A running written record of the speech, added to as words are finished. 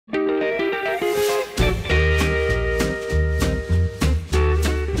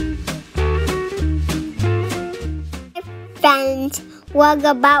vlog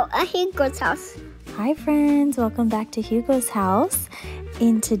about a Hugo's house. Hi friends, welcome back to Hugo's house.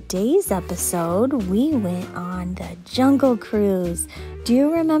 In today's episode, we went on the Jungle Cruise. Do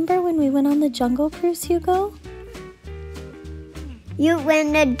you remember when we went on the Jungle Cruise, Hugo? You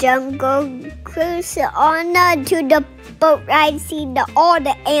went the Jungle Cruise to the boat ride, see all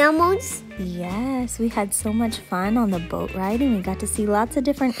the animals. Yes, we had so much fun on the boat ride and we got to see lots of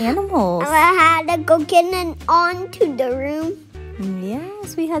different animals. I had to go get on to the room.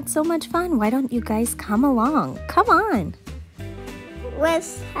 Yes, we had so much fun. Why don't you guys come along? Come on.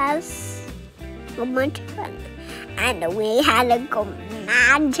 Let's have so much fun. And we had to go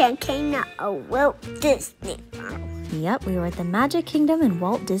Magic Kingdom of Walt Disney World. Yep, we were at the Magic Kingdom in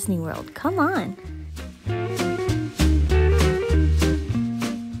Walt Disney World. Come on. 5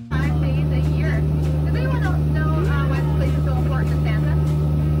 days a year. Does anyone else know why this place is so important to Santa?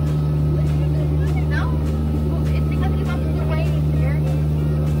 No? Well, it's because he loves the reindeer.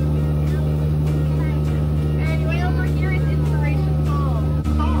 And way over here is Inspiration Falls.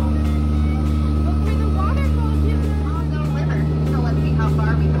 Look where the water goes in the Congo River. So let's see how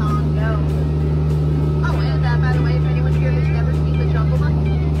far we can go. Oh, and by the way, if anyone here has never seen the Jungle Book,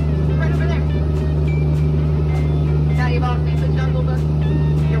 it's right over there. Now you've all seen the Jungle Book.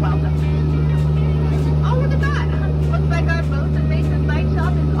 You're welcome. Oh, look at that. Looks like our boats and bases bike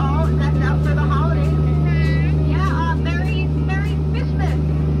shop is all decked out for the holidays. Yeah, Merry Christmas.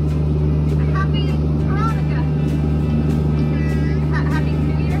 Happy Hanukkah. Happy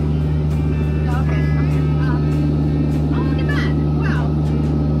New Year. Okay. Oh, look at that. Wow.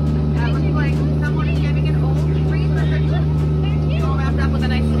 That looks like someone is giving an old tree for Christmas. All wrapped up with a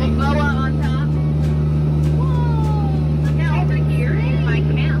nice little boa on top. Whoa. Now over here is my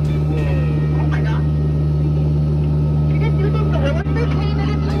camp. Oh my gosh. You guys do think the willows are painted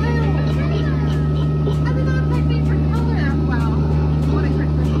in blue? I think that's my favorite color. Wow. What a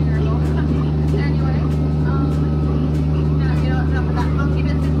Christmas miracle. Anyway, now you know enough of that monkey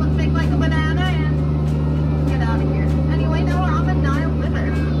business. Let's make like a banana and get out of here. Anyway, now we're on the Nile River.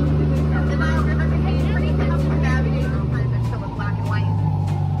 The Nile River contains pretty tough to navigate. Sometimes it's still in black and white.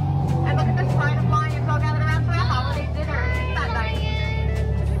 And look at this line of lions all gathered around for a holiday dinner. Isn't that nice?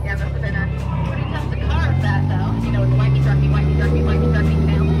 Yeah, must have been pretty tough to carve that, though. You know, with the wipey ducky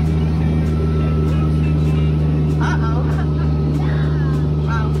tail. Uh-oh.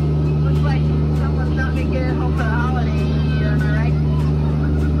 Wow. Looks like someone's not making it home for the holidays here, am I right?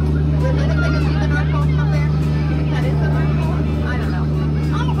 Does it look like a see the North Pole up there? You think that is the North Pole? I don't know.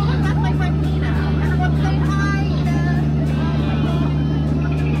 Oh, but look, that's my friend Tina. Everyone say hi, Tina.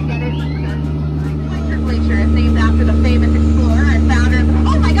 Get it? Glacier Glacier is named after the famous explorer and founder of...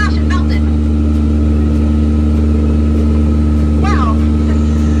 Oh my gosh, it melted! Wow.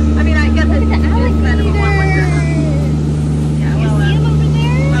 I mean, I guess it's kind of a warm winter. Yeah, well,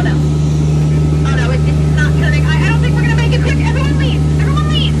 oh no. Oh no, it's not turning. I don't think we're gonna make it. Quick, everyone leave! Everyone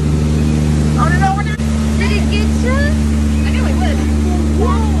leave! Oh no, we're not. Did it get you? I knew it would.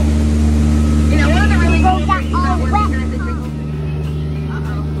 You know, one of the really cool things about working here at the Jungle.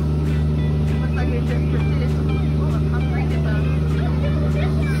 Uh-oh. Looks like it just persisted full of hungry hippos.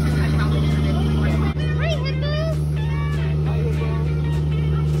 I probably should have been more. Hi, hippos!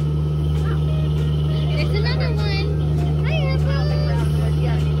 There's another one. Hi, hippos!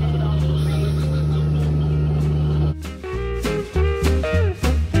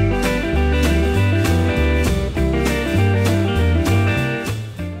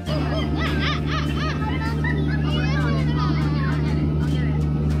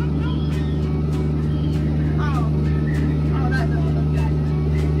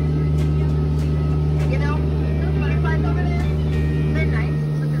 You know, those butterflies over there, they're nice.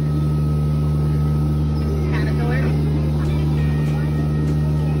 Look at them. Caterpillars.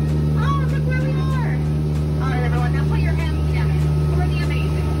 Oh, look where we are. All right, everyone, now put your hands together for the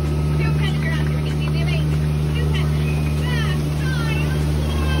amazing. Do pet your hands. You can see the amazing. Do pet.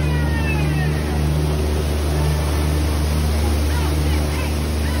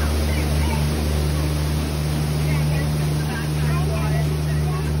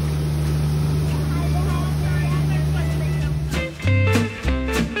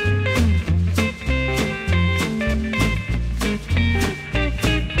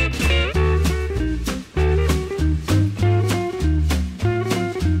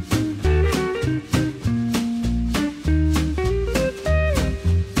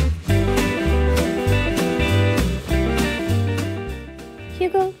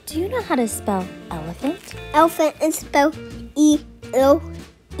 Hugo, do you know how to spell elephant? Elephant is spelled E-L-E-P-H-A-N-T.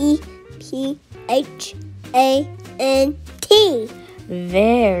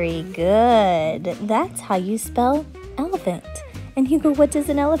 Very good. That's how you spell elephant. And Hugo, what does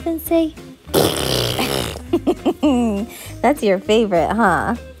an elephant say? That's your favorite,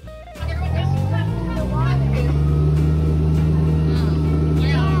 huh?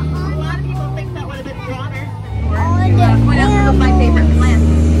 My favorite plant.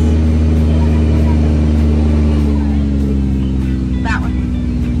 That one.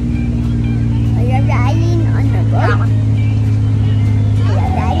 Are you riding on the That boat? one. Are you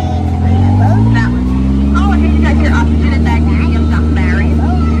riding on the boat? That one. Oh, hey, you got your oxygen and magnesium nutberry.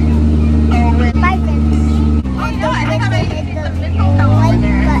 Oh, with I think I'm gonna eat some mistletoe over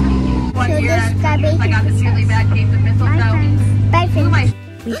there. One year I got this really bad case of mistletoe. Bye, Who am I?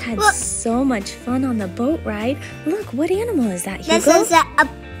 We had so much fun on the boat ride. Look, what animal is that, This Hugo? is a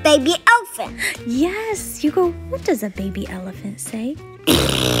baby elephant. Yes, Hugo, what does a baby elephant say?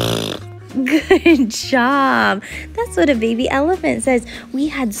 Good job. That's what a baby elephant says. We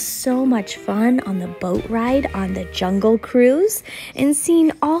had so much fun on the boat ride on the Jungle Cruise and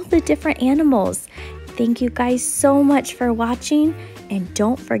seeing all the different animals. Thank you guys so much for watching, and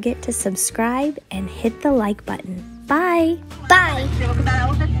don't forget to subscribe and hit the like button. Bye. Bye. Look at that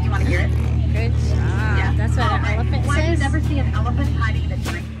elephant. You want to hear it? Good job. Yeah. That's what an elephant says.